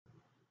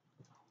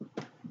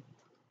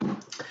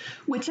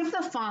Which of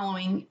the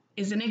following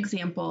is an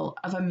example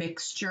of a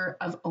mixture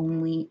of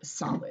only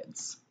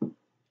solids?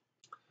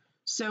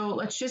 So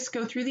let's just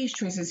go through these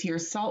choices here.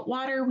 Salt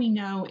water we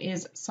know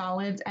is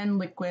solids and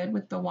liquid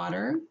with the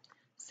water.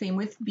 Same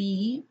with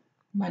B,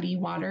 muddy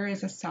water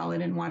is a solid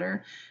and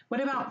water.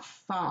 What about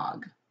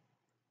fog,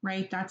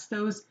 right? That's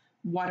those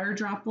water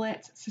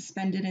droplets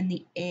suspended in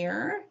the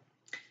air,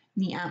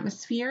 in the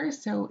atmosphere.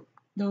 So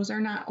those are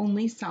not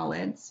only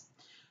solids.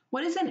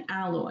 What is an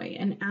alloy?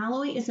 An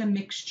alloy is a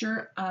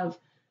mixture of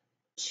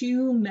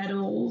two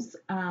metals,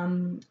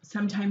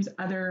 sometimes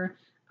other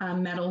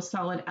metal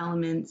solid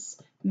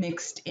elements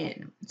mixed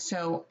in.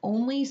 So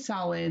only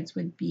solids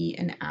would be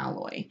an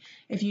alloy.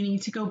 If you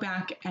need to go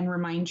back and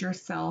remind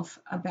yourself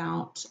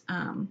about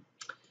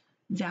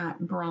that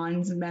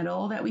bronze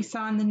metal that we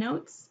saw in the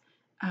notes,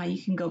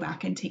 you can go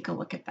back and take a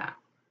look at that.